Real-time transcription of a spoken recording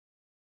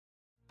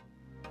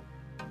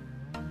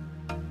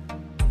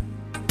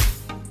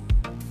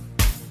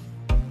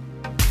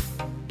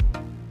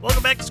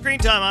Welcome back to Screen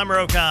Time. I'm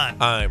Rokan.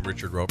 I'm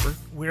Richard Roper.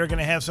 We're going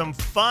to have some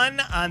fun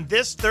on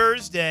this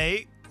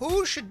Thursday.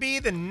 Who should be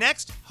the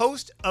next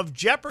host of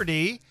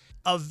Jeopardy?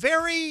 A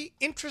very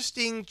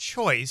interesting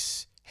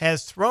choice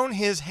has thrown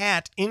his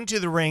hat into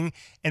the ring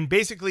and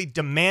basically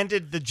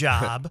demanded the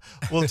job.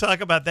 We'll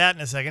talk about that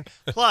in a second.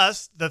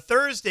 Plus, the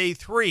Thursday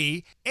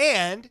 3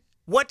 and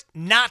what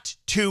not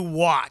to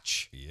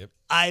watch. Yep.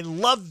 I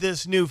love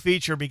this new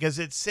feature because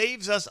it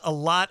saves us a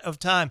lot of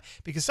time,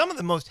 because some of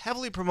the most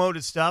heavily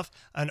promoted stuff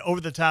on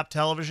over-the-top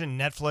television,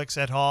 Netflix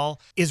et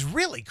al., is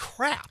really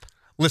crap.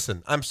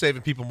 Listen, I'm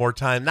saving people more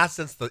time, not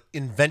since the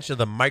invention of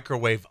the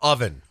microwave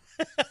oven.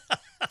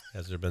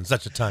 Has there been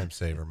such a time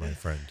saver, my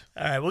friend?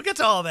 All right, we'll get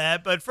to all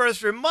that, but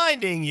first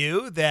reminding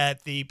you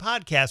that the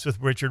podcast with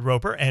Richard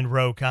Roper and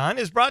Rokan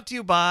is brought to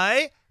you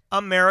by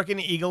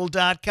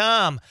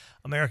AmericanEagle.com.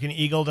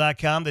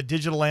 AmericanEagle.com, the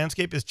digital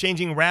landscape is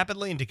changing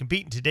rapidly, and to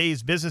compete in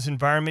today's business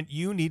environment,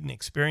 you need an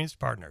experienced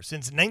partner.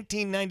 Since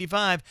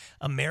 1995,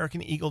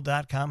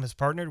 AmericanEagle.com has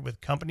partnered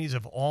with companies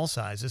of all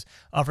sizes,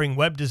 offering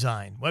web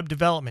design, web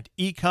development,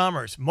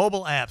 e-commerce,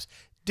 mobile apps,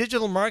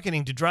 digital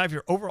marketing to drive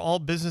your overall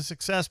business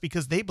success,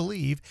 because they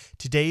believe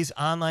today's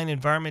online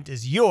environment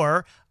is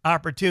your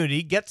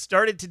opportunity. Get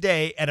started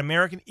today at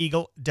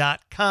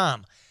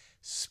AmericanEagle.com.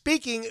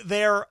 Speaking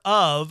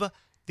thereof,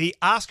 the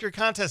Oscar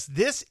contest,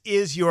 this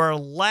is your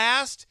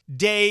last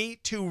day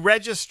to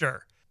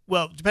register.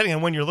 Well, depending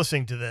on when you're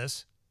listening to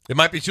this. It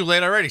might be too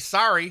late already.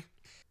 Sorry.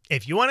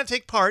 If you want to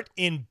take part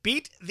in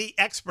Beat the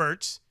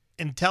Experts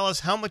and tell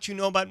us how much you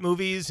know about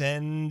movies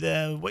and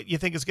what you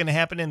think is going to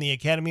happen in the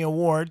Academy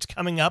Awards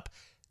coming up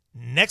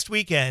next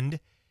weekend,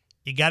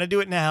 you got to do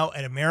it now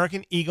at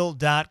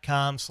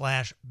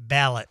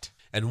AmericanEagle.com/ballot.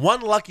 And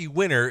one lucky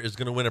winner is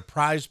going to win a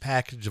prize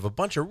package of a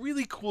bunch of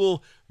really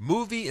cool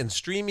movie and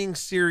streaming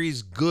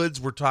series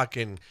goods. We're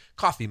talking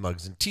coffee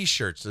mugs and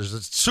T-shirts. There's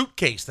a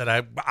suitcase that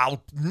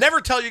I'll never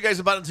tell you guys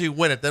about until you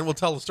win it. Then we'll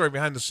tell the story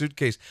behind the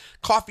suitcase.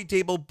 Coffee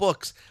table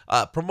books,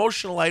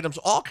 promotional items,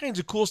 all kinds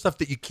of cool stuff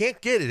that you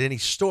can't get at any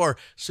store.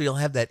 So you'll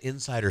have that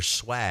insider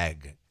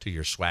swag to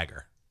your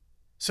swagger.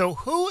 So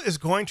who is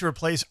going to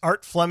replace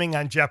Art Fleming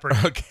on Jeopardy?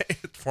 Okay,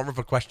 form of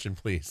a question,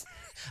 please.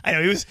 I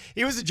know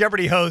he was a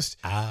Jeopardy host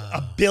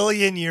a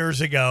billion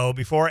years ago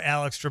before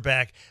Alex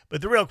Trebek.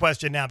 But the real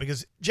question now,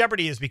 because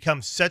Jeopardy has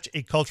become such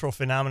a cultural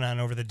phenomenon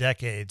over the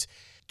decades,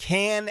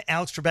 can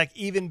Alex Trebek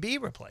even be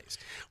replaced?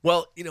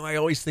 Well, I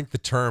always think the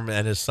term,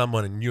 and as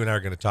someone, and you and I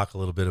are going to talk a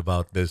little bit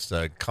about this,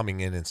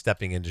 coming in and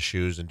stepping into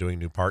shoes and doing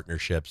new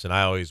partnerships. And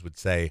I always would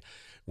say,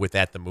 with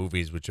At the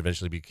Movies, which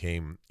eventually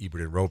became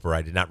Ebert and Roper,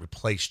 I did not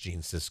replace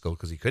Gene Siskel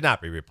because he could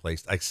not be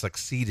replaced. I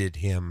succeeded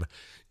him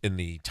in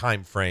the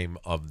time frame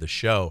of the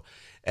show.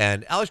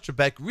 And Alex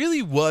Trebek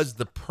really was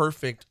the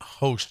perfect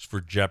host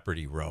for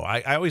Jeopardy, Ro.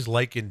 I always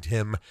likened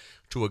him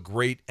to a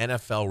great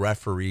NFL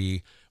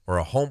referee or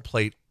a home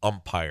plate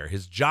umpire.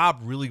 His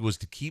job really was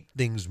to keep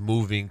things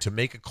moving, to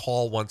make a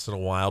call once in a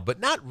while, but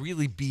not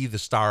really be the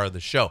star of the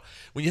show.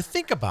 When you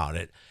think about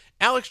it,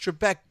 Alex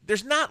Trebek,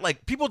 there's not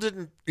like, people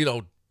didn't,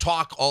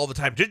 talk all the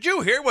time. Did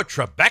you hear what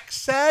Trebek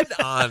said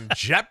on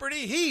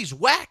Jeopardy? He's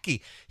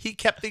wacky. He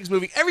kept things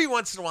moving. Every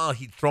once in a while,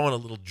 he'd throw in a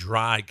little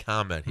dry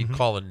comment. He'd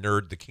call a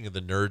nerd the king of the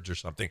nerds or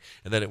something,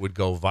 and then it would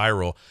go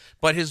viral.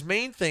 But his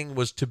main thing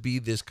was to be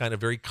this kind of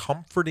very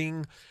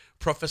comforting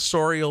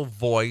professorial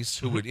voice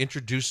who would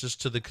introduce us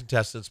to the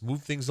contestants,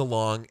 move things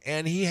along,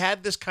 and he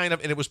had this kind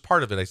of, and it was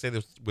part of it, I say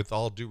this with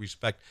all due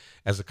respect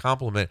as a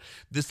compliment,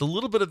 a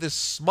little bit of this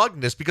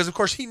smugness, because of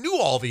course he knew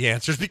all the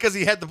answers because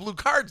he had the blue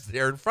cards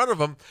there in front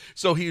of him.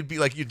 So he would be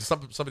like,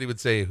 somebody would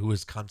say, who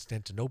is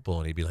Constantinople?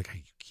 And he'd be like, are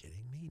you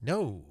kidding me?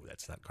 No,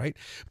 that's not right.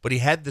 But he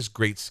had this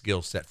great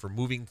skill set for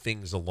moving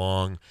things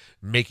along,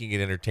 making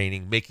it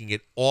entertaining, making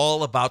it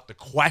all about the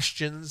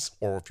questions,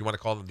 or if you want to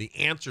call them the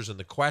answers and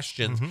the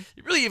questions.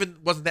 It really even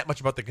wasn't that much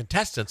about the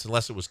contestants,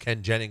 unless it was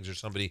Ken Jennings or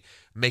somebody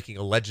making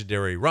a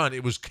legendary run.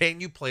 It was, can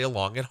you play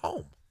along at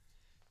home?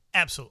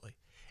 Absolutely.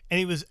 And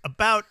he was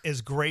about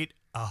as great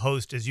a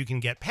host as you can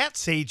get. Pat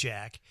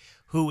Sajak,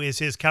 who is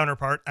his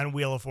counterpart on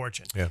Wheel of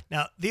Fortune. Yeah.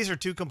 Now, these are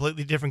two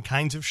completely different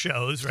kinds of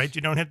shows, right?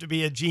 You don't have to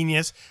be a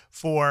genius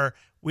for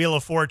Wheel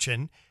of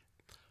Fortune.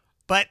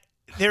 But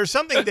there's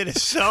something that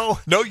is so...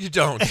 No, you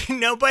don't.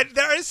 No, but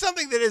there is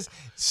something that is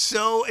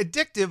so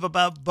addictive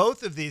about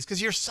both of these,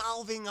 because you're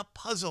solving a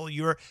puzzle.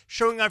 You're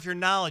showing off your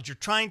knowledge. You're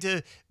trying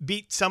to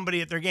beat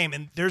somebody at their game.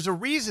 And there's a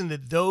reason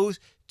that those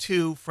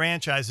two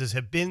franchises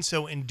have been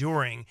so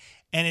enduring.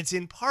 And it's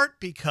in part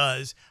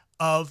because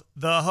of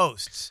the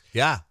hosts.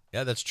 Yeah,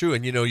 that's true.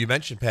 And, you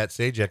mentioned Pat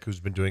Sajak, who's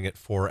been doing it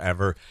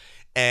forever.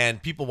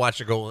 And people watch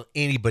it go, well,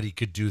 anybody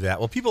could do that.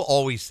 Well, people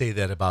always say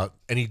that about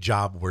any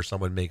job where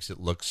someone makes it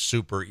look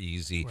super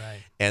easy. Right.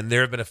 And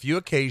there have been a few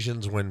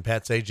occasions when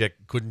Pat Sajak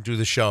couldn't do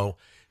the show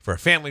for a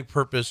family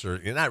purpose, or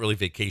not really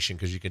vacation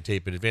because you can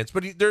tape in advance.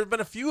 But there have been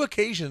a few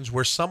occasions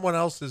where someone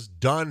else has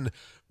done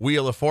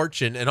Wheel of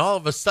Fortune, and all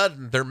of a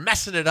sudden they're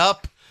messing it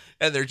up,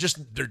 and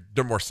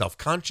they're more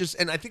self-conscious.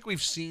 And I think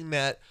we've seen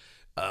that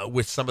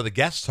with some of the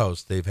guest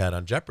hosts they've had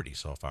on Jeopardy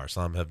so far.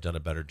 Some have done a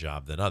better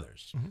job than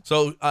others.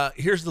 So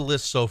here's the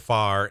list so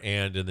far,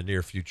 and in the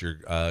near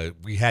future,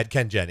 we had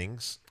Ken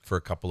Jennings for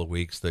a couple of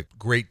weeks, the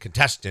great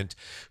contestant,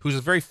 who's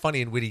a very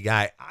funny and witty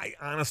guy. I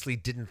honestly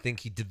didn't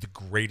think he did the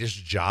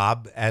greatest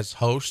job as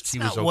host. He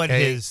was okay. What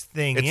his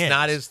thing is. It's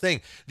not his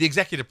thing. The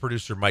executive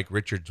producer, Mike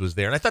Richards, was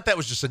there, and I thought that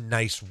was just a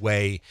nice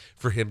way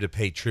for him to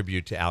pay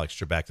tribute to Alex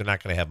Trebek. They're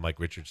not going to have Mike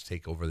Richards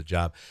take over the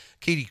job.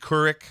 Katie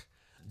Couric,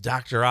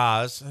 Dr.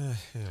 Oz.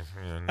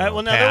 There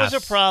was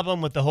a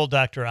problem with the whole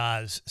Dr.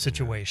 Oz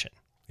situation.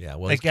 Yeah,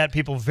 well, it got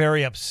people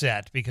very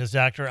upset because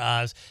Dr.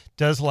 Oz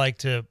does like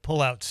to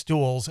pull out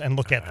stools and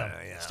look at them,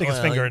 stick his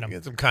finger in them.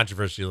 Get some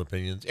controversial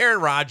opinions. Aaron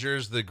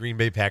Rodgers, the Green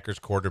Bay Packers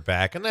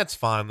quarterback, and that's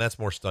fine. That's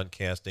more stunt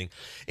casting.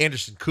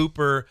 Anderson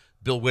Cooper,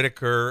 Bill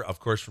Whitaker,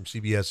 of course, from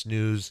CBS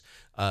News,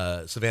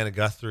 Savannah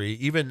Guthrie,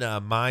 even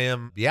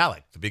Mayim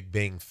Bialik, the Big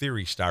Bang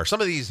Theory star.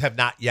 Some of these have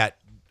not yet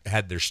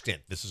had their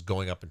stint. This is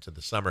going up into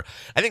the summer.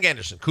 I think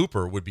Anderson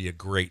Cooper would be a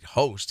great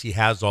host. He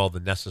has all the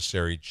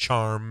necessary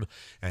charm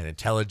and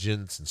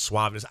intelligence and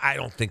suaveness. I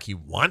don't think he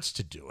wants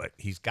to do it.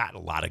 He's got a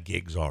lot of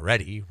gigs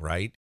already,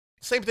 right?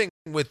 Same thing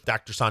with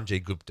Dr.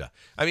 Sanjay Gupta.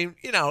 I mean,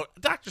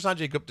 Dr.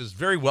 Sanjay Gupta is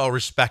very well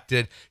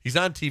respected. He's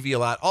on TV a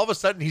lot. All of a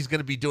sudden, he's going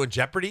to be doing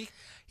Jeopardy.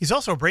 He's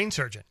also a brain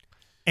surgeon,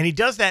 and he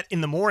does that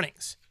in the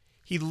mornings.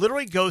 He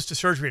literally goes to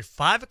surgery at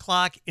 5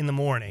 o'clock in the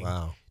morning.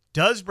 Wow.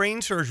 Does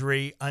brain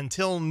surgery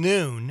until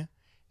noon,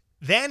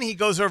 then he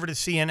goes over to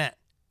CNN.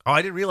 Oh,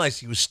 I didn't realize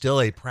he was still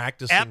a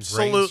practicing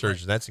brain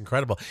surgeon. That's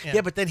incredible.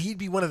 Yeah, but then he'd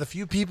be one of the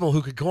few people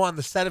who could go on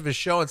the set of his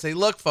show and say,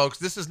 look, folks,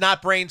 this is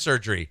not brain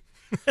surgery.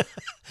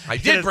 I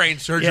did brain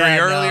surgery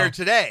earlier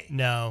today.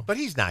 No. But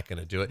he's not going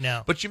to do it.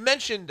 No. But you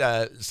mentioned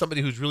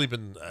somebody who's really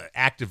been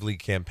actively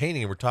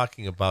campaigning, and we're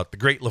talking about the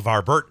great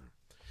LeVar Burton.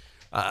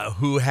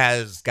 Who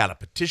has got a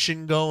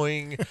petition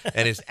going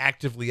and is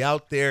actively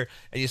out there.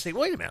 And you say,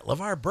 wait a minute,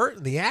 LeVar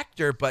Burton, the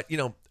actor, but,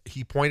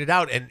 he pointed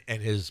out, and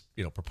his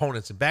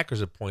proponents and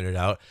backers have pointed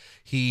out,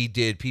 he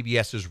did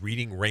PBS's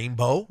Reading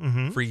Rainbow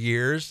for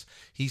years.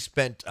 He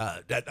spent,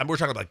 we're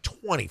talking like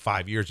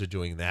 25 years of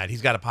doing that.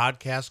 He's got a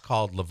podcast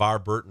called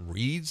LeVar Burton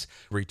Reads,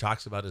 where he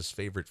talks about his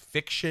favorite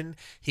fiction.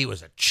 He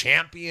was a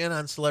champion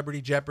on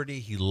Celebrity Jeopardy.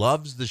 He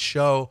loves the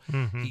show.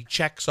 He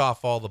checks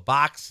off all the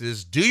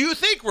boxes. Do you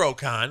think,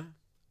 Rokan,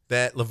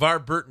 that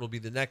LeVar Burton will be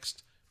the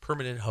next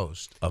permanent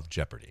host of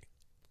Jeopardy?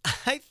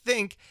 I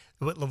think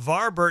what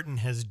LeVar Burton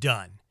has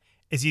done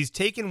is he's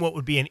taken what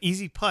would be an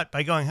easy putt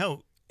by going,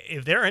 oh,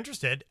 if they're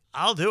interested,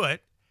 I'll do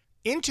it,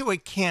 into a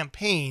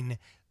campaign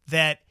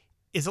that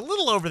is a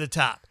little over the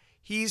top.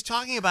 He's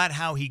talking about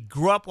how he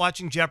grew up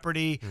watching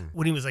Jeopardy.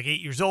 When he was like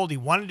 8 years old, he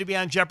wanted to be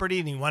on Jeopardy,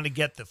 and he wanted to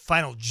get the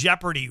final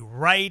Jeopardy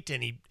right,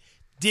 and he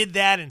did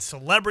that in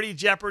Celebrity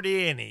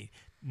Jeopardy, and he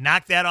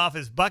knocked that off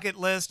his bucket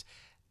list.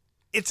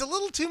 It's a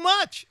little too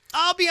much.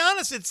 I'll be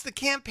honest. It's the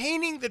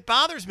campaigning that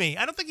bothers me.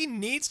 I don't think he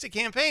needs to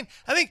campaign.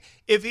 I think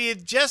if he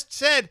had just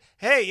said,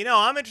 hey,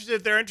 I'm interested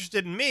if they're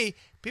interested in me,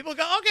 people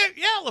go, okay,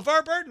 yeah,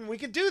 LeVar Burton, we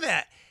could do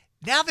that.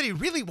 Now that he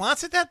really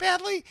wants it that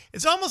badly,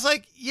 it's almost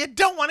like you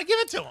don't want to give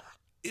it to him.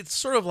 It's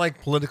sort of like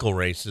political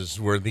races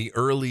where the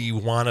early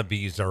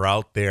wannabes are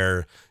out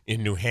there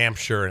in New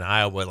Hampshire and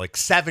Iowa like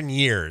 7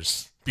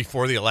 years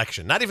before the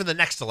election, not even the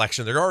next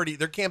election.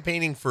 They're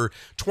campaigning for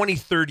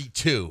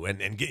 2032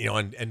 and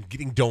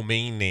getting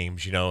domain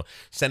names,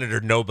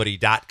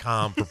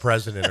 senatornobody.com for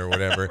president or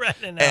whatever. Right,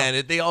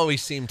 and they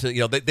always seem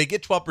to, they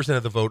get 12%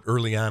 of the vote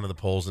early on in the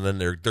polls, and then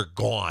they're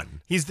gone.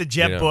 He's the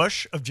Jeb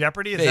Bush of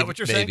Jeopardy. Is that what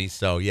you're saying? Maybe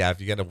so. Yeah.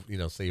 If you got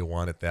to, say you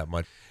want it that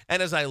much.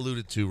 And as I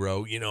alluded to,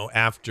 Ro,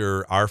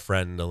 after our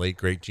friend, the late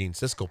great Gene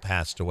Siskel,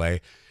 passed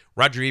away,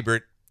 Roger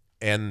Ebert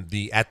and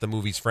the At the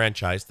Movies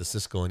franchise, the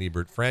Siskel and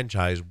Ebert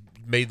franchise,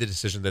 made the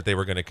decision that they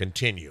were going to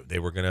continue. They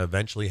were going to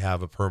eventually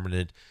have a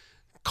permanent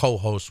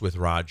co-host with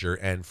Roger,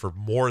 and for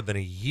more than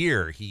a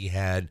year he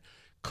had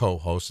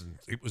co-hosts, and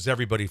it was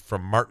everybody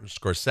from Martin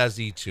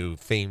Scorsese to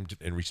famed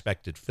and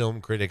respected film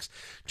critics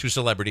to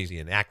celebrities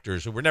and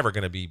actors who were never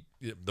going to be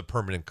the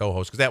permanent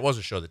co-host, because that was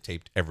a show that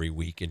taped every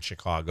week in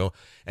Chicago,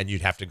 and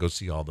you'd have to go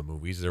see all the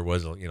movies. There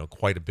was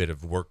quite a bit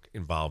of work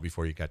involved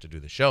before you got to do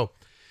the show.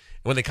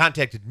 When they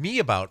contacted me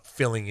about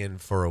filling in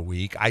for a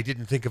week, I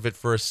didn't think of it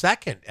for a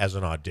second as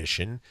an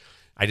audition.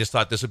 I just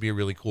thought this would be a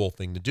really cool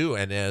thing to do.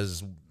 And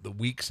as the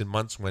weeks and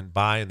months went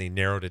by and they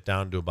narrowed it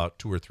down to about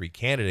 2 or 3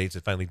 candidates,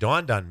 it finally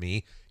dawned on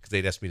me, because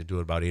they'd asked me to do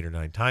it about 8 or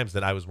 9 times,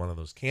 that I was one of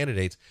those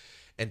candidates.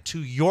 And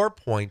to your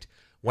point,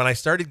 when I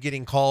started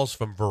getting calls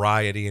from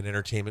Variety and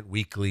Entertainment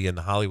Weekly and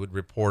The Hollywood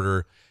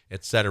Reporter,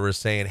 et cetera,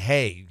 saying,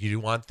 hey, you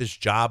want this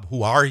job?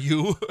 Who are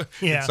you?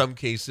 Yeah. In some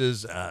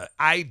cases,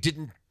 I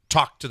didn't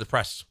talk to the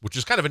press, which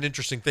is kind of an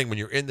interesting thing when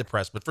you're in the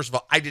press. But first of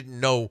all, I didn't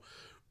know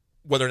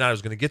whether or not I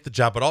was going to get the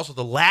job. But also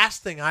the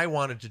last thing I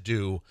wanted to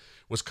do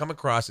was come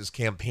across as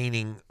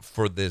campaigning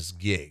for this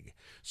gig.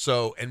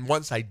 So, and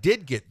once I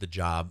did get the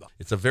job,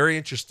 it's a very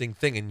interesting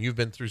thing. And you've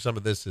been through some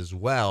of this as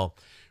well,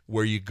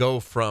 where you go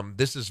from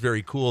this is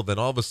very cool, then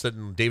all of a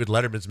sudden David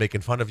Letterman's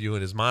making fun of you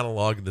in his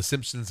monologue, and The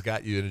Simpsons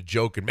got you in a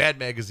joke, and Mad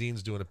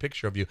Magazine's doing a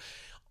picture of you,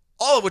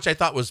 all of which I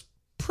thought was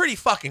pretty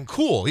fucking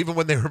cool, even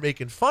when they were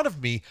making fun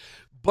of me.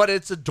 But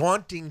it's a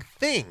daunting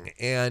thing.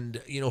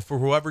 And, for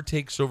whoever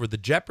takes over the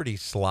Jeopardy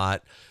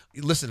slot,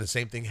 listen, the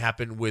same thing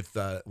happened with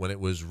when it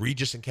was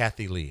Regis and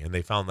Kathy Lee, and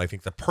they found, I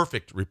think, the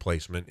perfect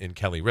replacement in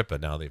Kelly Ripa.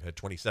 Now they've had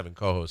 27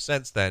 co-hosts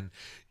since then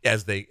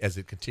as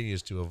it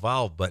continues to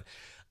evolve. But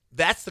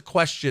that's the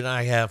question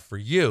I have for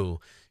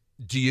you.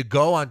 Do you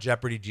go on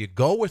Jeopardy? Do you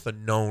go with a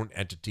known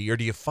entity, or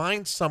do you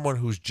find someone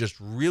who's just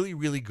really,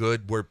 really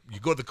good, where you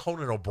go the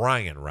Conan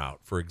O'Brien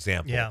route, for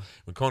example? Yeah.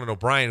 When Conan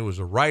O'Brien, who was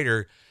a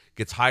writer,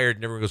 gets hired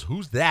and everyone goes,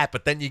 who's that?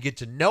 But then you get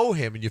to know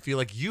him and you feel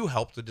like you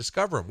helped to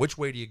discover him. Which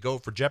way do you go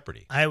for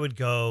Jeopardy? I would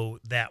go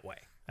that way.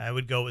 I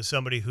would go with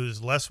somebody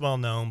who's less well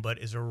known but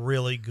is a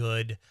really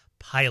good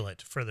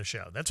pilot for the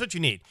show. That's what you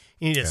need.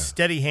 You need a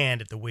steady hand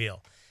at the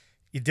wheel.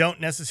 You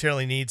don't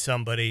necessarily need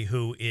somebody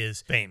who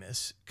is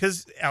famous,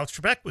 because Alex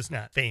Trebek was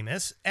not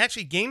famous.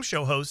 Actually, game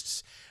show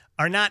hosts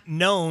are not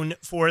known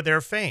for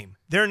their fame.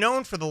 They're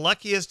known for the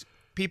luckiest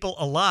people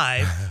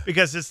alive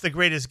because it's the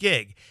greatest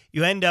gig.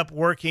 You end up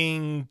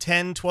working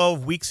 10,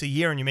 12 weeks a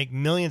year and you make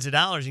millions of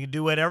dollars. You can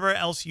do whatever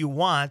else you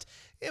want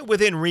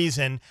within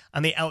reason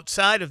on the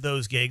outside of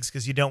those gigs,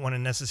 because you don't want to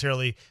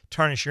necessarily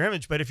tarnish your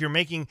image. But if you're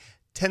making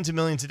tens of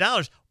millions of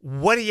dollars,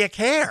 what do you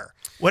care?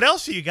 What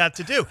else do you got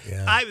to do?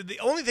 Yeah. The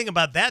only thing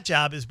about that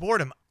job is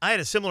boredom. I had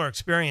a similar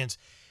experience.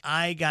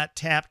 I got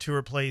tapped to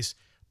replace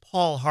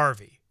Paul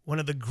Harvey, one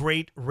of the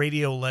great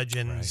radio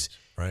legends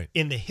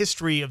in the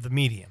history of the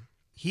medium.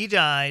 He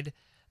died.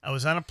 I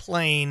was on a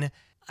plane.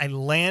 I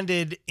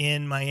landed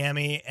in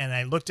Miami, and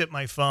I looked at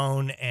my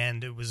phone,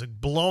 and it was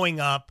blowing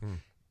up.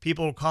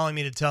 People were calling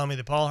me to tell me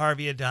that Paul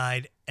Harvey had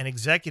died. An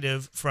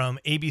executive from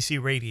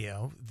ABC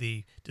Radio,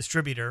 the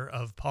distributor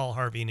of Paul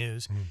Harvey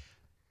News,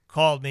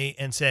 called me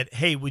and said,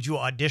 hey, would you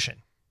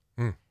audition?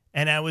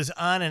 And I was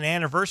on an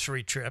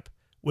anniversary trip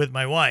with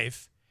my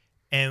wife,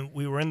 and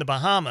we were in the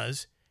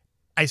Bahamas.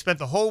 I spent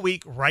the whole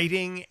week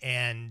writing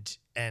and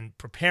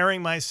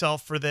preparing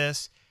myself for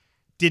this.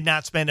 Did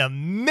not spend a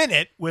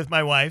minute with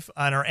my wife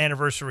on our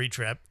anniversary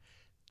trip.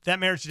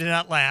 That marriage did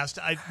not last.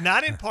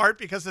 Not in part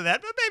because of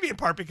that, but maybe in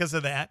part because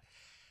of that.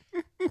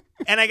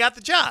 And I got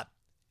the job.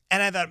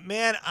 And I thought,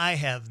 man, I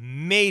have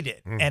made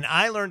it. And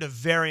I learned a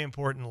very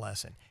important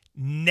lesson.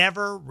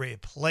 Never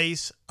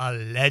replace a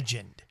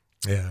legend.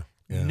 Yeah.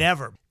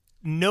 Never.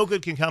 No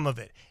good can come of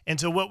it. And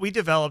so what we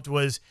developed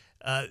was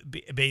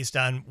based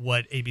on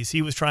what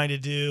ABC was trying to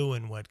do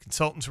and what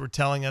consultants were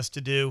telling us to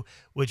do,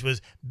 which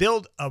was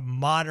build a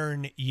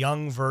modern,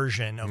 young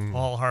version of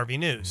Paul Harvey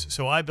News.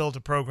 So I built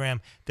a program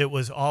that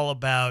was all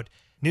about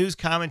news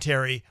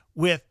commentary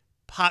with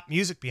pop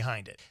music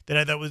behind it that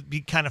I thought would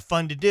be kind of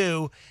fun to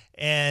do.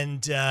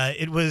 And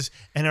it was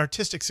an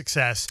artistic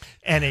success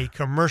and a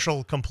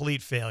commercial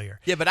complete failure.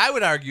 Yeah, but I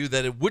would argue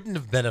that it wouldn't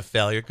have been a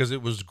failure because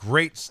it was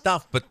great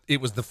stuff, but it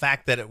was the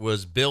fact that it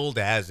was billed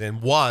as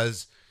and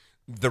was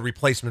the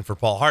replacement for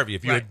Paul Harvey.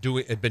 If you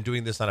had been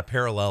doing this on a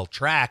parallel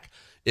track,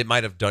 it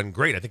might have done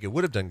great. I think it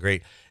would have done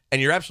great.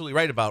 And you're absolutely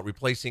right about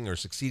replacing or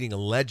succeeding a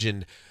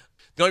legend.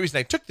 The only reason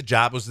I took the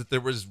job was that there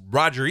was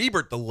Roger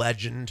Ebert, the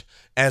legend,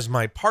 as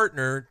my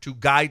partner to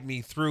guide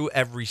me through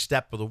every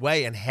step of the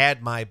way and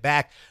had my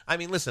back. I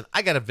mean, listen,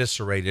 I got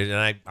eviscerated,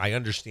 and I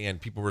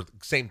understand people were the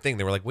same thing.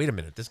 They were like, wait a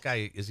minute, this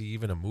guy, is he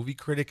even a movie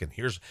critic? And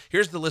here's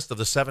the list of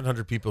the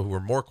 700 people who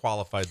were more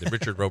qualified than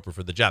Richard Roper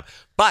for the job.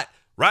 But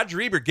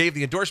Roger Ebert gave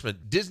the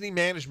endorsement. Disney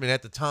management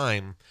at the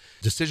time,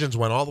 decisions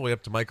went all the way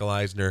up to Michael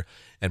Eisner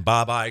and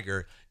Bob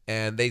Iger,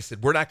 and they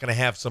said, we're not going to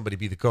have somebody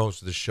be the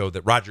co-host of this show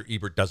that Roger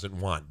Ebert doesn't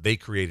want.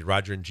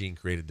 Roger and Gene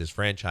created this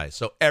franchise.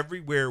 So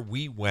everywhere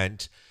we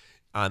went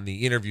on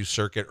the interview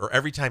circuit, or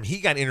every time he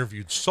got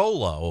interviewed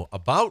solo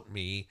about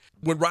me,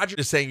 when Roger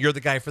is saying, you're the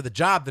guy for the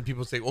job, then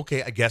people say,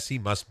 okay, I guess he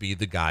must be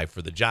the guy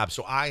for the job.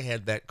 So I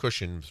had that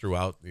cushion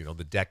throughout, the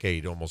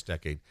almost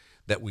decade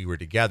that we were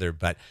together.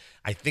 But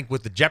I think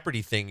with the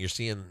Jeopardy thing, you're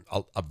seeing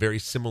a very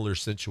similar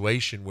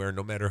situation where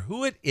no matter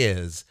who it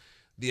is,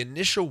 the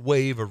initial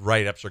wave of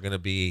write-ups are going to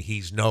be,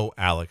 he's no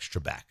Alex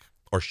Trebek,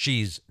 or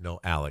she's no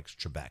Alex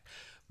Trebek.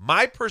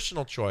 My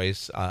personal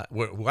choice,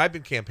 who I've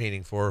been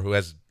campaigning for, who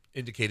has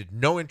indicated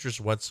no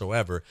interest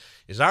whatsoever,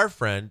 is our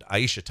friend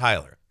Aisha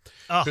Tyler,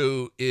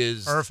 who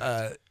is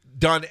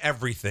done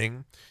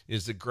everything,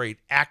 is a great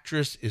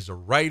actress, is a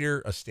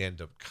writer, a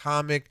stand-up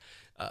comic,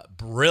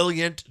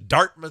 brilliant,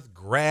 Dartmouth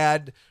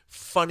grad,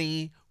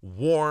 funny,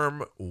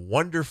 warm,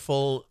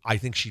 wonderful. I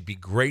think she'd be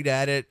great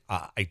at it.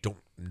 I don't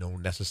know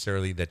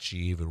necessarily that she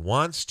even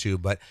wants to,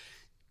 but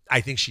I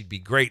think she'd be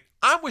great.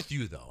 I'm with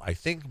you, though. I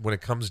think when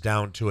it comes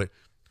down to it,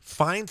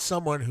 find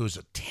someone who's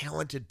a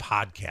talented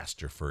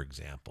podcaster, for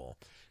example,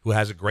 who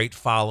has a great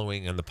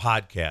following on the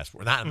podcast.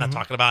 I'm not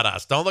talking about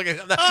us. Don't look at.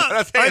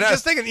 I'm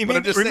just thinking.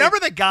 Remember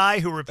the guy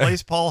who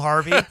replaced Paul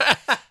Harvey?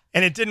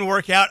 and it didn't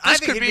work out. I This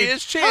think could it'd be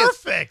his chance.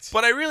 Perfect.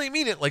 But I really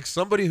mean it. Like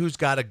somebody who's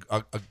got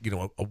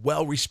a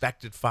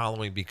well-respected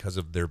following because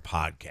of their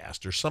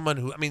podcast, or someone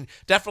who, I mean,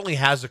 definitely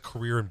has a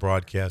career in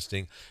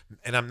broadcasting.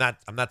 And I'm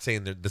not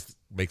saying that this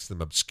makes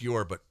them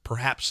obscure, but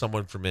perhaps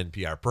someone from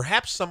NPR,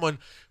 perhaps someone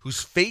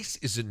whose face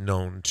isn't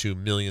known to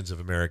millions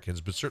of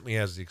Americans, but certainly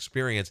has the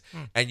experience,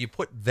 and you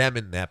put them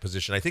in that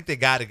position. I think they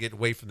got to get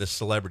away from this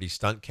celebrity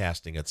stunt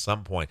casting at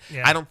some point.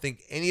 Yeah. I don't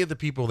think any of the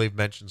people they've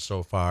mentioned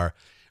so far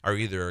are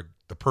either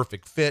the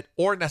perfect fit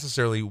or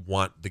necessarily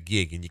want the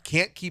gig, and you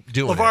can't keep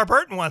doing LeVar it.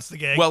 Burton wants the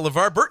gig. Well,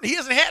 LeVar Burton, he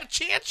hasn't had a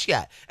chance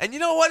yet. And you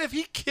know what? If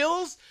he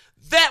kills,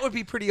 that would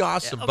be pretty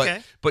awesome. Yeah,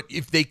 okay. But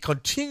if they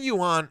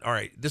continue on, all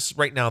right, this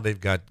right now they've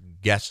got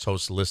guest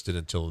hosts listed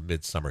until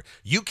midsummer.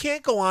 You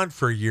can't go on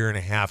for a year and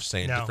a half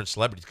saying No. different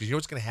celebrities, because you know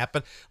what's going to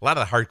happen? A lot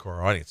of the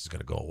hardcore audience is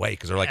going to go away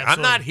because they're like,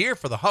 Absolutely. I'm not here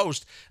for the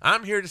host.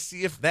 I'm here to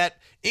see if that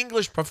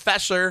English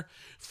professor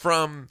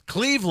from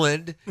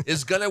Cleveland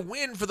is going to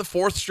win for the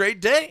fourth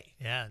straight day.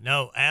 Yeah,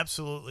 no,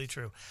 absolutely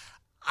true.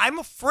 I'm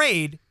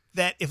afraid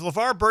that if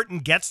LeVar Burton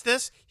gets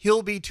this,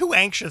 he'll be too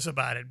anxious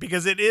about it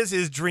because it is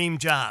his dream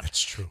job.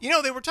 That's true. You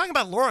know, they were talking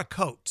about Laura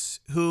Coates,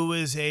 who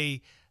is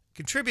a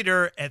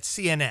contributor at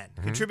CNN,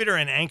 contributor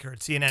and anchor at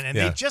CNN, and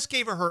Yeah. they just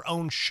gave her her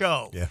own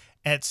show Yeah.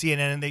 at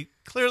CNN, and they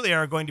clearly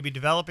are going to be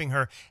developing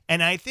her.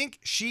 And I think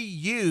she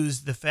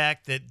used the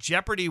fact that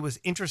Jeopardy was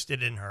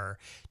interested in her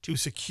to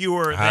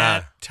secure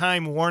that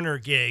Time Warner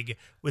gig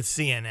with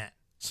CNN.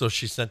 So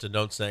she sent a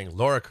note saying,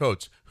 Laura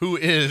Coates, who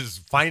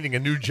is finding a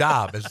new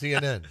job at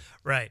CNN.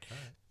 Right.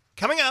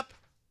 Coming up,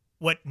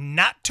 what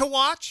not to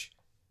watch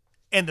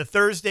and the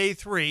Thursday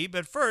 3.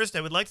 But first,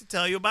 I would like to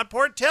tell you about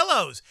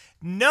Portillo's,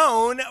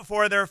 known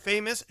for their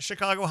famous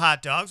Chicago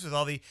hot dogs with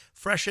all the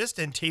freshest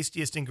and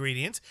tastiest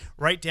ingredients,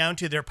 right down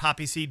to their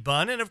poppy seed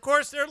bun, and of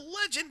course, their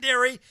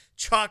legendary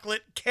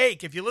chocolate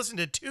cake. If you listen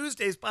to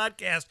Tuesday's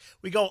podcast,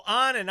 we go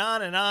on and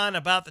on and on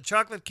about the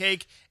chocolate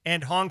cake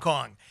and Hong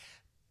Kong.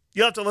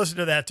 You'll have to listen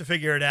to that to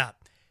figure it out.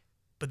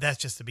 But that's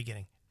just the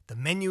beginning. The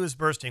menu is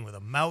bursting with a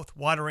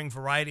mouth-watering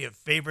variety of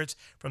favorites,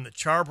 from the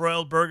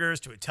charbroiled burgers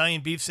to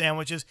Italian beef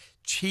sandwiches,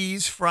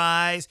 cheese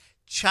fries,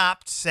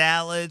 chopped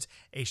salads.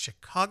 A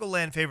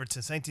Chicagoland favorite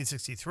since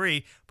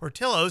 1963,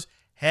 Portillo's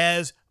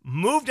has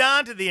moved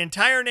on to the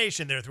entire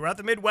nation. They're throughout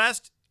the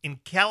Midwest, in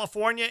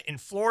California, in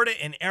Florida,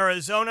 in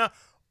Arizona.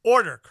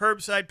 Order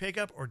curbside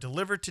pickup or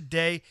deliver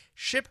today.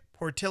 Ship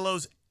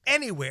Portillo's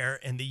anywhere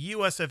in the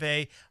US of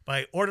A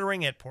by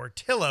ordering at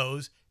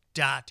portillos.com.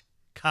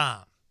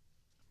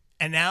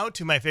 And now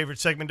to my favorite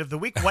segment of the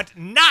week, what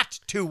not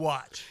to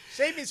watch.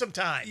 Save me some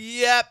time.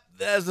 Yep,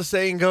 as the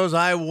saying goes,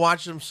 I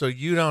watch them so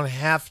you don't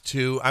have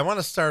to. I want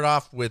to start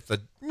off with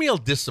a real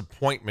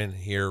disappointment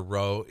here,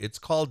 Ro. It's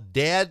called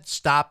Dad,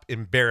 Stop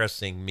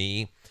Embarrassing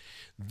Me.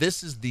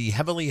 This is the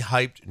heavily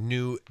hyped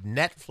new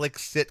Netflix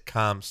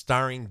sitcom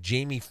starring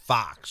Jamie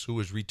Foxx, who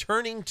is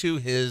returning to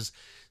his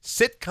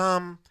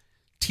sitcom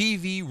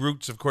TV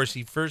roots. Of course,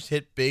 he first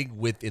hit big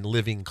with In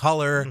Living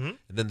Color, and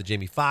then the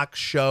Jamie Foxx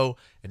Show,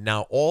 and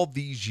now all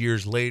these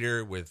years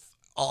later with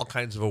all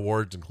kinds of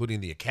awards, including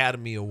the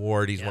Academy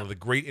Award. He's one of the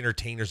great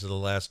entertainers of the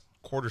last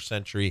quarter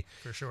century.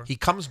 For sure. He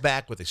comes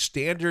back with a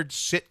standard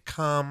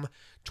sitcom,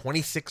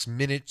 26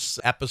 minutes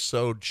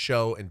episode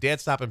show, and Dad,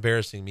 Stop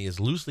Embarrassing Me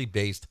is loosely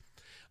based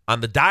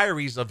on the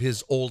diaries of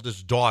his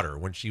oldest daughter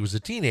when she was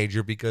a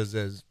teenager, because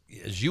as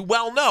you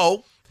well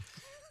know,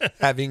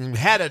 having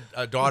had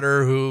a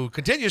daughter who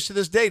continues to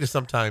this day to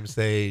sometimes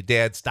say,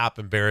 Dad, stop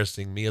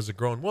embarrassing me, as a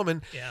grown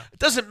woman. Yeah. It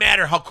doesn't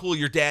matter how cool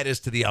your dad is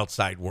to the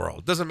outside world.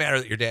 It doesn't matter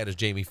that your dad is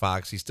Jamie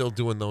Foxx. He's still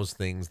doing those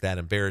things that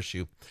embarrass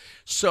you.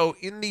 So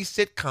in the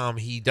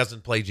sitcom, he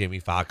doesn't play Jamie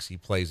Foxx. He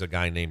plays a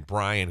guy named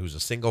Brian, who's a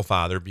single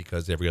father,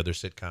 because every other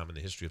sitcom in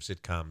the history of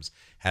sitcoms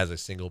has a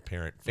single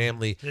parent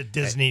family. The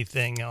Disney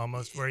thing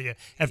almost, where you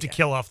have to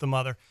kill off the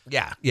mother.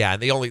 Yeah, and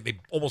they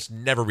almost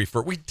never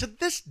refer. To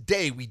this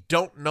day, we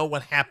don't know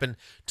what happened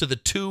to the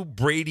two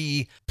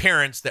Brady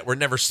parents that were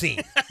never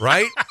seen,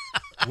 right?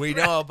 We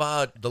know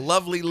about the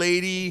lovely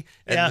lady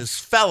and this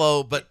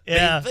fellow, but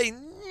they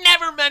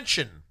never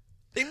mention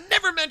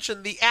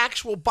the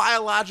actual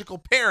biological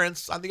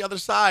parents on the other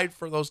side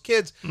for those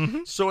kids.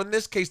 So in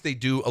this case, they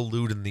do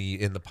allude in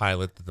the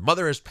pilot that the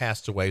mother has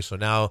passed away. So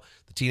now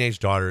the teenage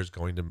daughter is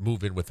going to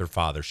move in with her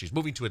father. She's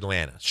moving to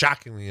Atlanta.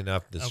 Shockingly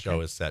enough, this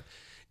show is set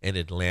in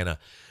Atlanta.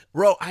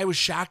 Ro, I was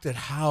shocked at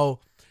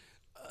how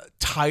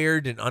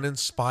tired and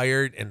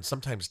uninspired and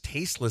sometimes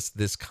tasteless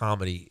this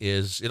comedy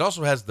is. It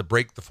also has the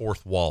break the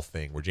fourth wall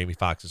thing, where Jamie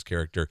Foxx's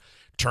character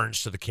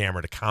turns to the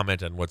camera to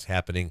comment on what's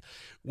happening,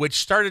 which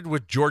started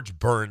with George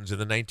Burns in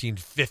the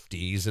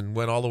 1950s and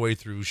went all the way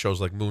through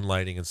shows like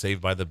Moonlighting and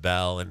Saved by the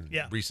Bell and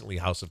recently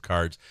House of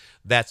Cards.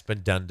 That's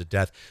been done to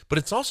death. But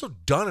it's also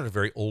done in a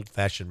very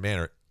old-fashioned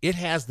manner. It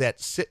has that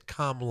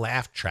sitcom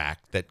laugh track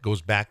that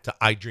goes back to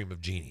I Dream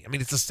of Jeannie. I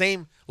mean, it's the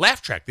same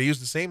laugh track. They use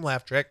the same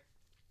laugh track,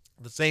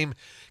 the same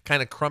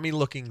kind of crummy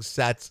looking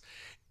sets.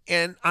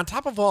 And on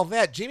top of all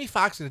that, Jamie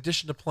Foxx, in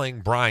addition to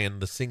playing Brian,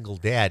 the single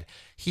dad,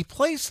 he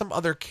plays some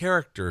other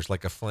characters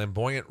like a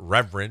flamboyant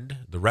reverend,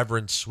 the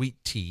Reverend Sweet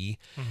Tea,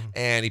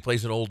 and he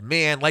plays an old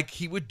man like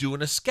he would do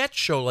in a sketch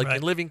show, like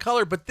in Living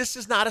Color. But this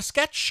is not a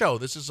sketch show.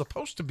 This is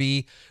supposed to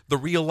be the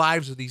real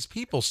lives of these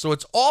people. So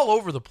it's all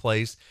over the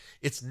place.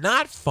 It's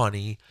not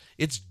funny.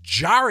 It's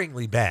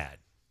jarringly bad.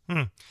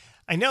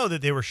 I know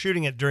that they were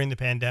shooting it during the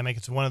pandemic.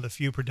 It's one of the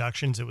few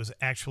productions that was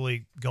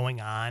actually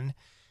going on.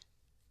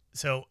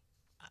 So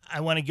I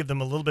want to give them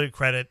a little bit of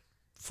credit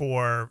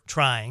for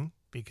trying,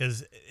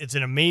 because it's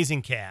an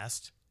amazing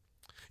cast.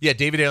 Yeah,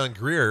 David Alan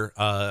Grier,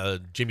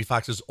 Jamie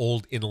Foxx's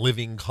old In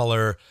Living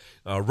Color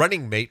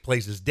running mate,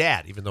 plays his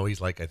dad, even though he's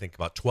like, I think,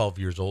 about 12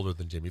 years older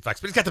than Jamie Foxx.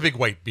 But he's got the big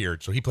white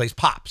beard, so he plays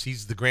Pops.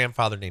 He's the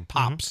grandfather named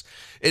Pops.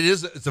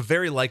 It's a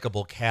very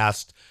likable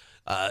cast.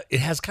 It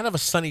has kind of a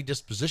sunny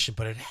disposition,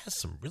 but it has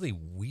some really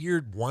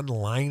weird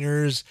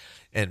one-liners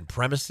and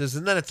premises,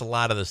 and then it's a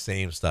lot of the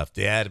same stuff.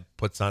 Dad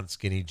puts on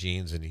skinny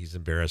jeans, and he's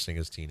embarrassing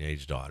his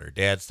teenage daughter.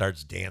 Dad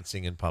starts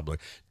dancing in public.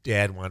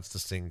 Dad wants to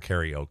sing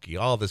karaoke.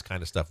 All this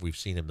kind of stuff we've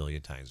seen a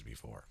million times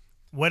before.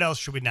 What else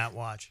should we not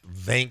watch?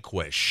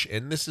 Vanquish.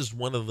 And this is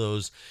one of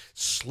those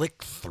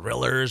slick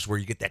thrillers where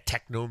you get that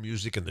techno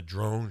music and the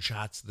drone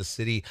shots of the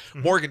city.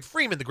 Morgan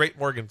Freeman, the great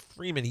Morgan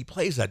Freeman, he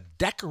plays a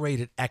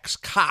decorated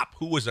ex-cop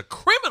who was a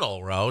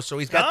criminal, Ro. So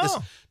he's got this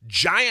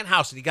giant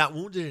house, and he got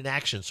wounded in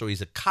action. So he's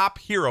a cop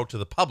hero to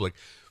the public.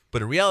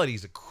 But in reality,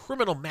 he's a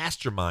criminal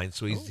mastermind.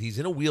 So he's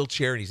in a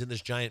wheelchair, and he's in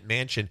this giant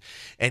mansion,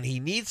 and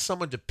he needs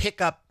someone to pick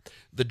up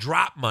the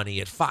drop money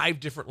at 5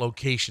 different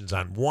locations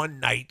on one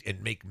night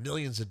and make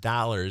millions of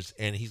dollars.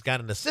 And he's got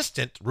an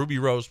assistant. Ruby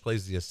Rose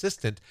plays the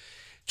assistant.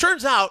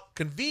 Turns out,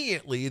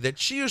 conveniently, that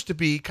she used to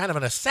be kind of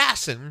an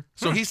assassin.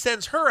 So he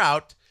sends her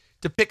out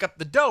to pick up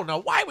the dough. Now,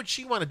 why would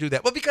she want to do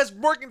that? Well, because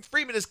Morgan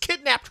Freeman has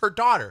kidnapped her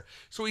daughter.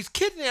 So he's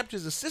kidnapped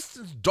his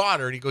assistant's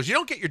daughter, and he goes, you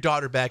don't get your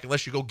daughter back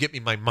unless you go get me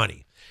my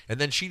money. And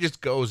then she just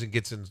goes and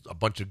gets in a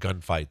bunch of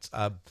gunfights.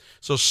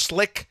 So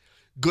slick,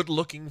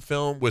 good-looking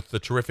film with the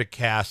terrific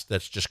cast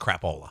that's just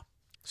crapola.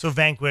 So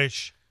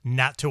Vanquish,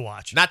 not to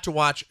watch. Not to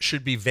watch,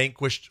 should be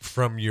vanquished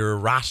from your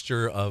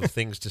roster of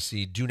things to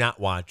see. Do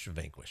not watch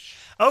Vanquish.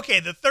 Okay,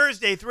 the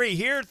Thursday 3.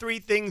 Here are 3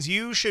 things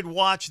you should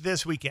watch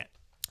this weekend.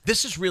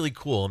 This is really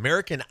cool.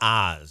 American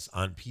Oz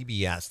on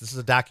PBS. This is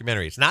a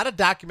documentary. It's not a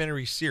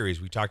documentary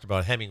series. We talked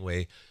about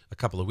Hemingway a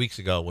couple of weeks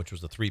ago, which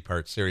was a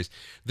 3-part series.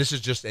 This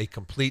is just a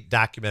complete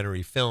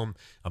documentary film,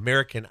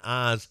 American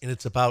Oz, and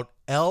it's about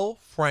L.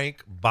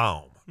 Frank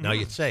Baum. Now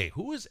you'd say,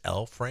 who is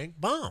L. Frank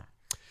Baum?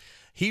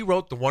 He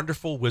wrote The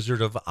Wonderful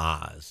Wizard of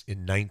Oz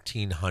in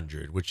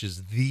 1900, which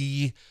is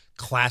the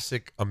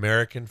classic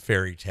American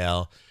fairy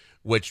tale,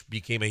 which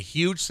became a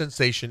huge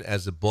sensation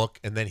as a book,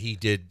 and then he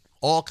did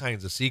all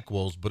kinds of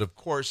sequels, but of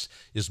course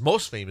is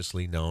most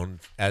famously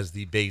known as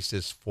the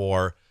basis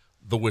for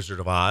The Wizard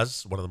of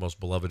Oz, one of the most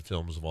beloved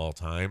films of all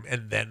time,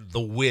 and then The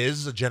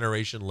Wiz a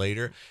generation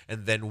later,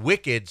 and then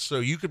Wicked. So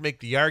you could make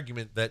the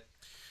argument that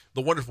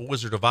The Wonderful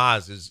Wizard of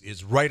Oz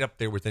is right up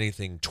there with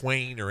anything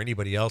Twain or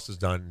anybody else has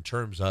done in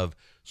terms of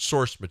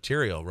source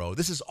material, Ro.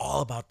 This is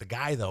all about the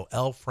guy, though,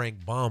 L.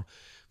 Frank Baum.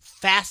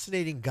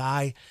 Fascinating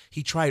guy.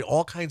 He tried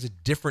all kinds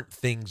of different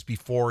things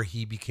before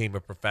he became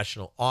a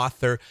professional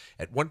author.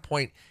 At one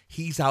point,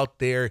 he's out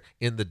there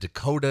in the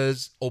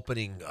Dakotas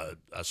opening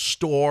a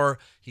store.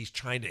 He's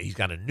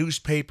got a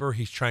newspaper.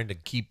 He's trying to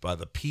keep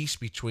the peace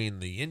between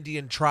the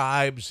Indian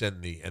tribes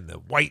and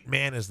the white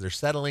man as they're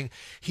settling.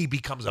 He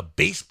becomes a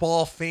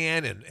baseball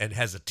fan and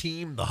has a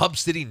team, the Hub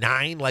City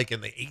Nine, like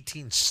in the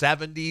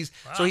 1870s.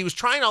 Wow. So he was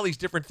trying all these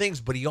different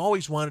things, but he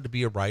always wanted to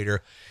be a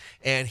writer.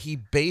 And he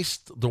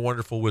based The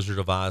Wonderful Wizard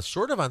of Oz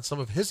sort of on some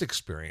of his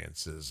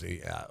experiences,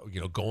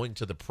 going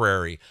to the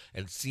prairie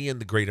and seeing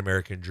the great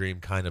American dream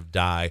kind of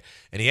die.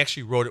 And he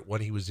actually wrote it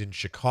when he was in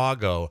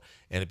Chicago,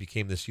 and it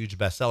became this huge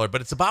bestseller.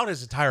 But it's about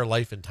his entire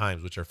life and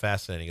times, which are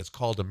fascinating. It's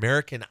called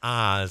American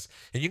Oz,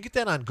 and you can get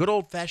that on good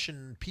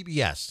old-fashioned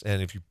PBS.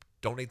 And if you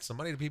donate some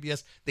money to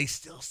PBS, they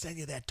still send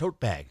you that tote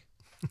bag.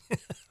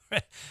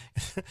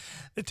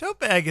 The tote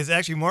bag is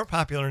actually more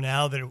popular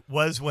now than it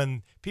was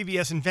when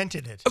PBS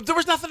invented it. There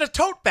was nothing to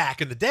tote back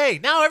in the day.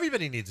 Now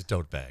everybody needs a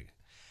tote bag.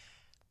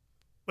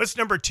 What's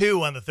number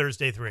 2 on the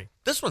Thursday 3?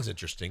 This one's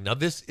interesting. Now,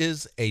 this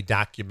is a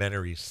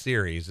documentary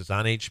series. It's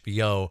on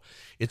HBO.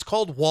 It's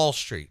called Wall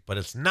Street, but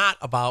it's not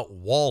about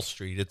Wall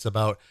Street. It's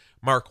about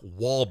Mark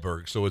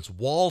Wahlberg. So it's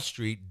Wall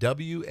Street,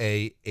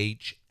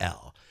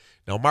 W-A-H-L.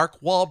 Now,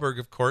 Mark Wahlberg,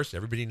 of course,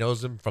 everybody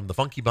knows him from The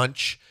Funky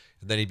Bunch.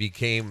 And then he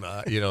became,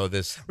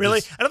 this. Really?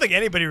 This I don't think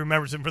anybody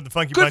remembers him from the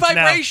Funky Good Bunch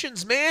now.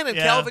 Vibrations, man, and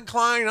Calvin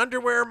Klein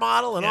underwear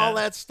model and all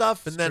that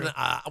stuff. And then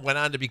went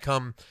on to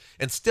become,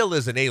 and still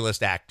is an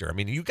A-list actor. I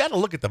mean, you got to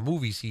look at the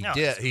movies he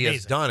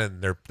has done,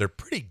 and they're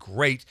pretty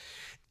great.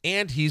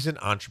 And he's an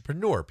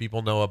entrepreneur.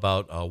 People know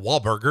about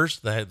Wahlburgers,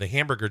 the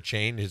hamburger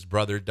chain his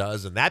brother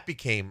does, and that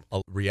became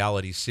a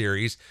reality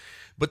series.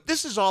 But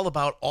this is all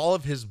about all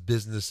of his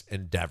business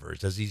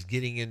endeavors as he's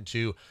getting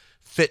into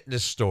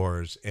fitness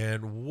stores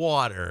and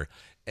water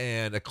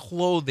and a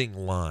clothing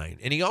line.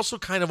 And he also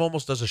kind of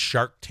almost does a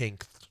Shark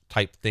Tank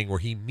type thing where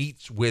he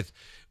meets with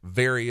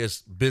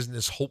various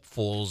business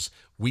hopefuls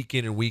week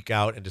in and week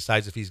out and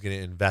decides if he's going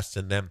to invest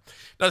in them.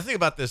 Now, the thing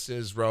about this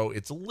is, Ro,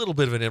 it's a little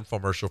bit of an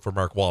infomercial for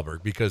Mark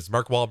Wahlberg, because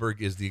Mark Wahlberg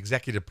is the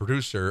executive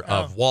producer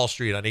of Wall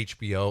Street on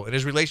HBO, and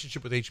his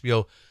relationship with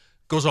HBO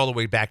goes all the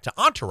way back to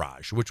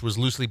Entourage, which was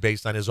loosely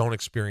based on his own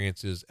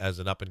experiences as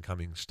an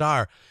up-and-coming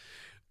star.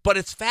 But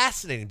it's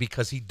fascinating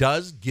because he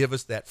does give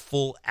us that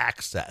full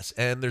access,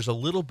 and there's a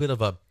little bit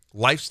of a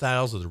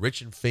lifestyles of the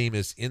rich and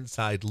famous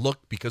inside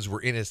look because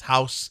we're in his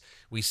house.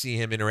 We see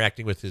him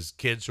interacting with his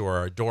kids who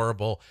are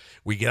adorable.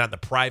 We get on the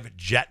private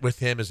jet with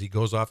him as he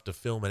goes off to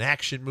film an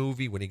action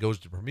movie when he goes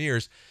to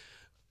premieres.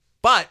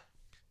 But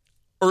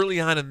early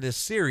on in this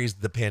series,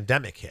 the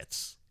pandemic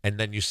hits. And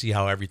then you see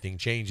how everything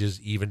changes,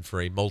 even for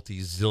a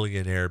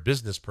multi-zillionaire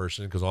business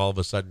person, because all of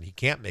a sudden he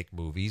can't make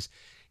movies,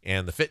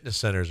 and the fitness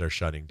centers are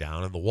shutting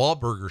down, and the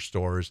Wahlburger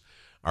stores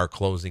are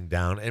closing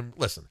down. And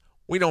listen,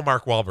 we know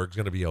Mark Wahlberg's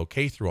going to be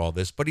okay through all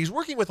this, but he's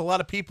working with a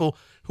lot of people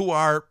who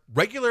are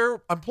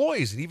regular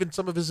employees, and even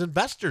some of his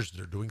investors.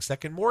 They're doing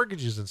second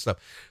mortgages and stuff.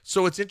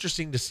 So it's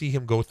interesting to see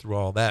him go through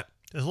all that.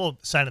 There's a little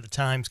sign of the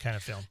times kind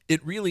of film.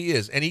 It really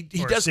is. And he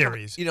does,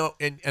 series.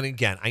 and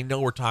again, I know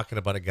we're talking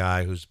about a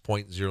guy who's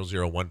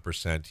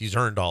 0.001%. He's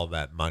earned all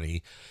that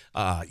money.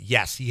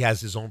 Yes, he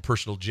has his own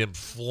personal gym,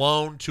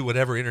 flown to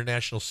whatever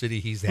international city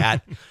he's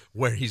at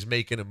where he's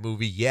making a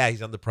movie. Yeah,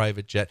 he's on the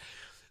private jet.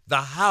 The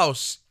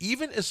house,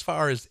 even as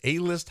far as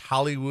A-list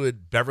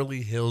Hollywood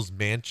Beverly Hills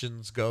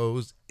mansions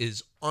goes,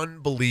 is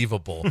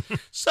unbelievable.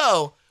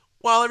 So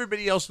while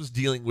everybody else was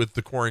dealing with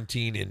the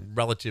quarantine in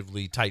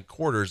relatively tight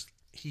quarters,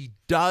 he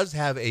does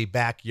have a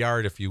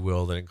backyard, if you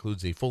will, that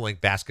includes a full-length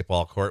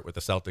basketball court with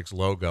the Celtics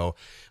logo,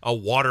 a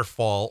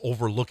waterfall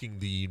overlooking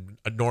the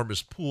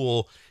enormous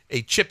pool,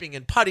 a chipping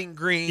and putting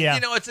green. Yeah.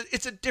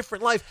 It's a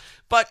different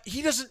life, but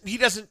he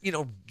doesn't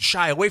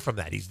shy away from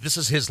that. This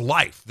is his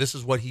life. This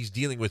is what he's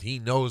dealing with. He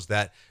knows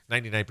that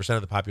 99%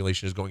 of the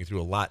population is going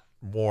through a lot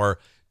more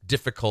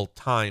difficult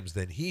times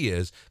than he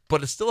is,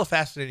 but it's still a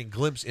fascinating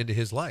glimpse into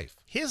his life.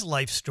 His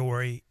life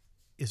story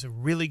is a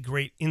really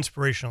great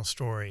inspirational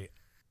story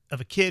of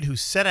a kid who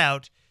set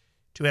out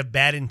to have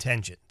bad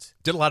intentions.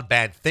 Did a lot of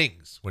bad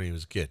things when he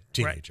was a kid,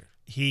 teenager.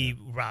 Right. He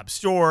robbed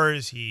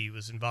stores. He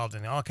was involved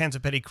in all kinds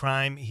of petty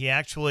crime. He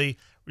actually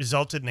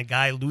resulted in a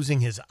guy losing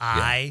his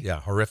eye.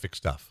 Yeah, horrific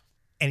stuff.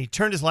 And he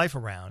turned his life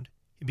around.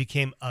 He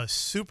became a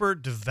super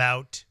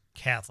devout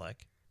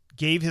Catholic,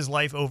 gave his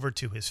life over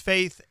to his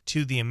faith,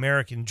 to the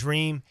American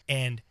dream,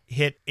 and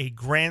hit a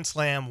grand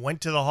slam, went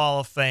to the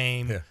Hall of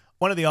Fame,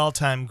 one of the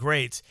all-time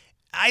greats.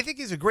 I think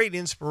he's a great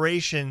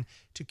inspiration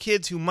to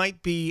kids who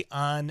might be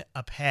on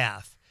a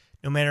path,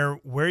 no matter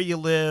where you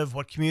live,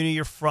 what community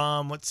you're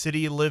from, what city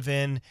you live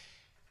in,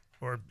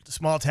 or the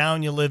small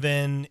town you live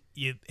in.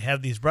 You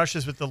have these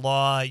brushes with the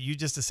law. You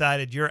just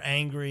decided you're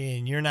angry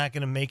and you're not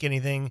going to make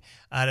anything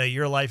out of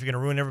your life. You're going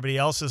to ruin everybody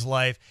else's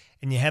life.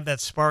 And you have that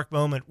spark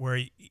moment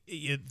where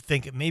you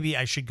think maybe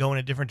I should go in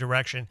a different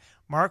direction.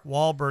 Mark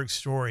Wahlberg's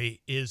story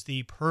is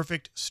the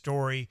perfect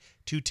story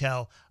to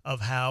tell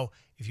of how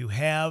if you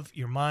have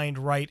your mind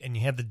right and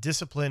you have the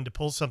discipline to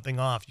pull something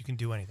off, you can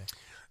do anything.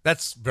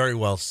 That's very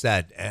well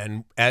said.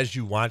 And as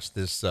you watch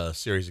this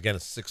series, again, a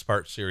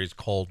 6-part series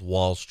called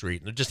Wall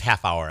Street, and they're just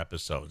half-hour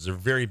episodes. They're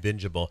very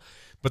bingeable.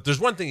 But there's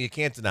one thing you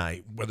can't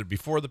deny, whether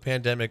before the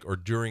pandemic or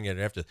during it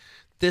or after,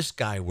 this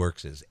guy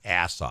works his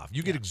ass off.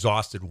 You get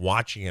exhausted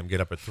watching him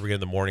get up at 3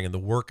 a.m. and the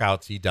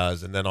workouts he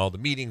does, and then all the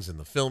meetings and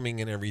the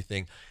filming and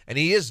everything. And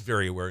he is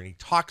very aware, and he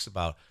talks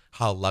about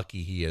how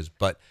lucky he is.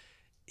 But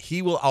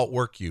he will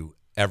outwork you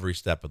every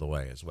step of the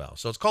way as well.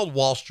 So it's called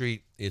Wall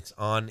Street. It's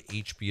on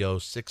HBO,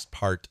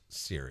 6-part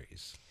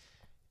series.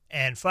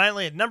 And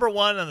finally, at number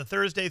 1 on the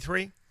Thursday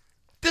 3.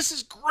 This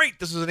is great.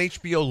 This is an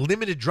HBO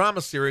limited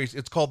drama series.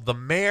 It's called The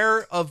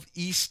Mayor of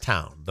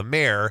Easttown. The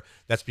Mayor,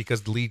 that's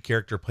because the lead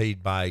character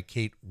played by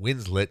Kate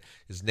Winslet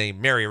is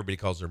named Mary. Everybody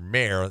calls her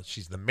Mayor.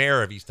 She's the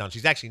mayor of Easttown.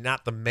 She's actually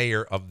not the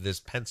mayor of this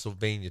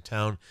Pennsylvania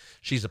town.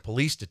 She's a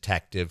police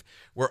detective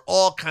where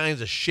all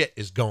kinds of shit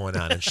is going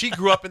on. And she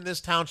grew up in this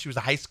town. She was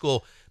a high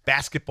school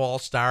basketball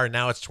star, and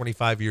now it's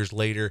 25 years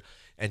later,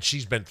 and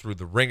she's been through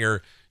the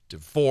ringer,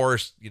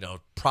 divorce,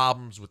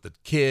 problems with the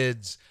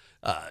kids.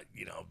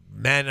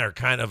 Men are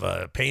kind of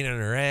a pain in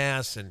her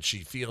ass, and she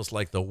feels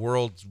like the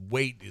world's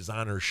weight is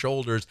on her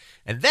shoulders.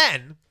 And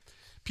then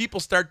people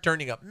start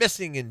turning up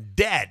missing and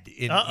dead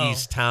in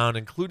Easttown,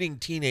 including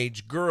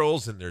teenage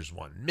girls, and there's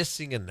one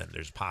missing, and then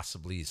there's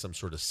possibly some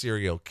sort of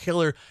serial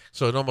killer.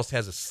 So it almost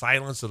has a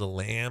Silence of the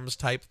Lambs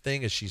type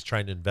thing as she's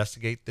trying to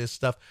investigate this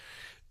stuff.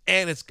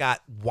 And it's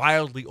got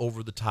wildly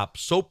over-the-top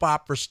soap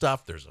opera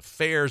stuff. There's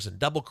affairs and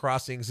double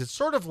crossings. It's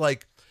sort of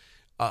like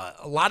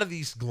a lot of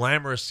these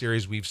glamorous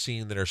series we've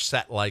seen that are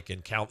set like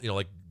in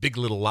like Big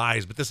Little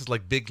Lies, but this is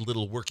like Big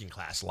Little Working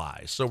Class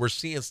Lies. So we're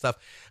seeing stuff.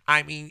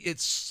 I mean,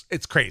 it's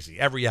crazy.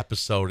 Every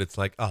episode, it's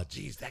like, oh,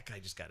 geez, that guy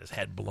just got his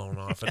head blown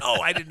off, and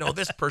I didn't know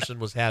this person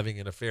was having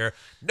an affair.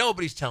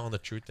 Nobody's telling the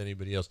truth to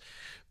anybody else,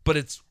 but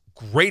it's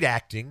Great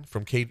acting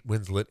from Kate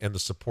Winslet and the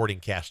supporting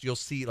cast. You'll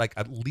see like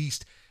at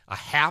least a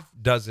half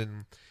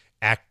dozen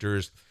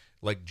actors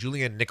like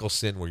Julianne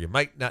Nicholson, where you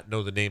might not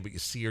know the name, but you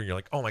see her and you're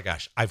like, oh my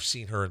gosh, I've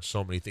seen her in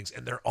so many things.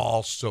 And they're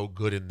all so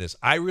good in this.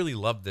 I really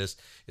love this.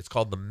 It's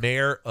called The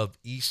Mayor of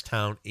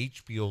Easttown,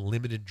 HBO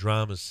limited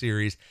drama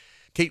series.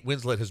 Kate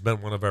Winslet has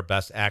been one of our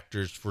best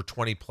actors for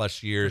 20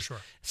 plus years. For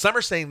sure. Some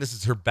are saying this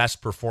is her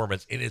best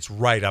performance, and it's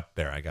right up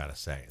there, I got to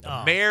say.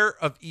 The Mayor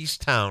of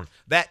Easttown.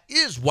 That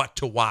is what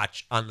to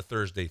watch on the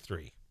Thursday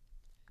 3.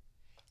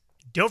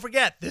 Don't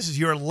forget, this is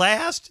your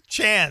last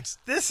chance.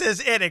 This is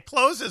it. It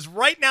closes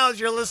right now as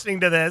you're listening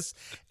to this.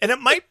 And it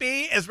might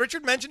be, as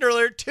Richard mentioned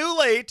earlier, too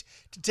late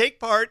to take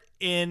part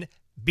in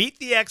Beat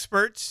the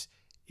Experts.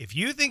 If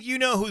you think you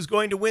know who's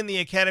going to win the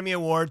Academy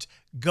Awards,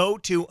 go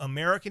to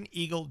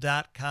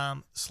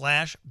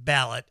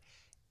AmericanEagle.com/ballot,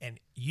 and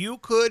you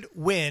could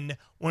win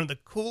one of the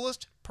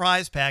coolest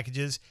prize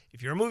packages.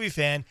 If you're a movie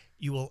fan,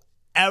 you will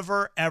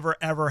ever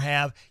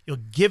have. You'll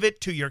give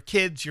it to your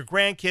kids, your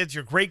grandkids,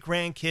 your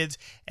great-grandkids,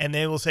 and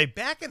they will say,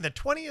 back in the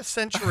 20th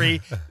century,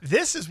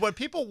 this is what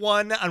people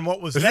won on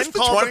what was then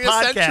called the 20th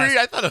podcast. century?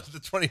 I thought it was the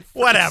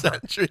 21st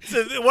century.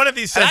 So one of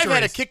these centuries. And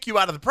I've had to kick you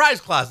out of the prize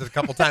closet a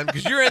couple times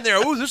because you're in there,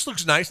 oh, this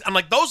looks nice. I'm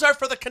like, those are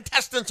for the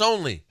contestants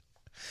only.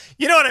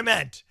 You know what I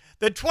meant?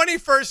 The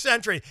 21st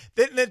century.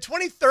 The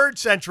 23rd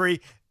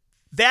century,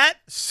 that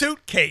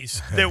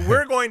suitcase that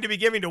we're going to be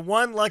giving to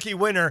one lucky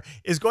winner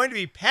is going to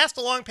be passed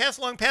along,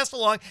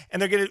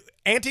 and they're going to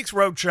Antiques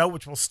Roadshow,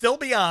 which will still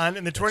be on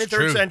in the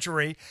 23rd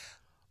century.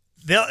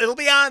 It'll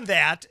be on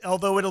that,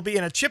 although it'll be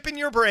in a chip in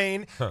your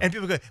brain, and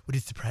people go, would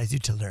it surprise you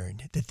to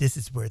learn that this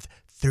is worth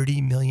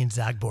 30 million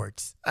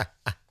Zogborts?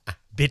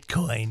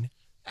 Bitcoin.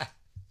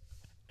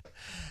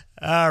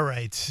 All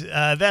right.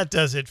 That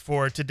does it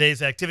for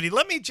today's activity.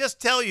 Let me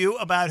just tell you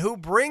about who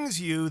brings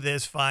you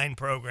this fine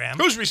program.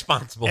 Who's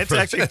responsible for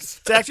this?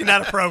 It's actually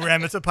not a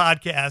program. It's a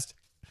podcast.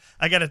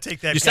 I got to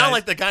take that. You sound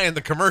like the guy in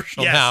the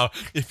commercial Yes. now.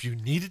 If you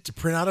needed to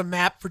print out a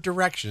map for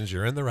directions,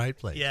 you're in the right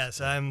place. Yes,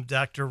 I'm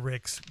Dr.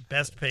 Rick's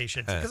best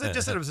patient. Because I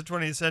just said it was the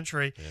 20th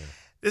century. Yeah.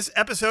 This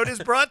episode is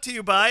brought to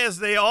you by, as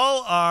they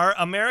all are,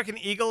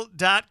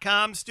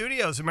 AmericanEagle.com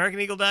Studios.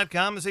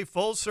 AmericanEagle.com is a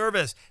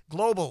full-service,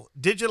 global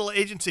digital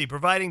agency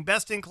providing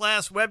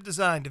best-in-class web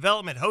design,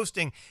 development,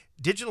 hosting,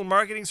 digital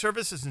marketing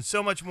services, and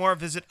so much more.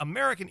 Visit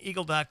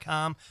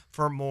AmericanEagle.com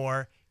for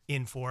more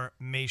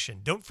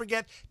information. Don't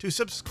forget to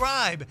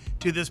subscribe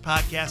to this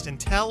podcast and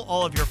tell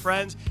all of your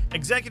friends.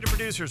 Executive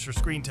producers for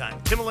Screen Time,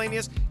 Tim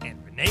Elanius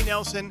and Renee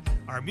Nelson.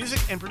 Our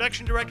music and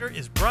production director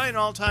is Brian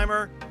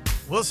Altimer.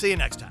 We'll see you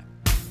next time.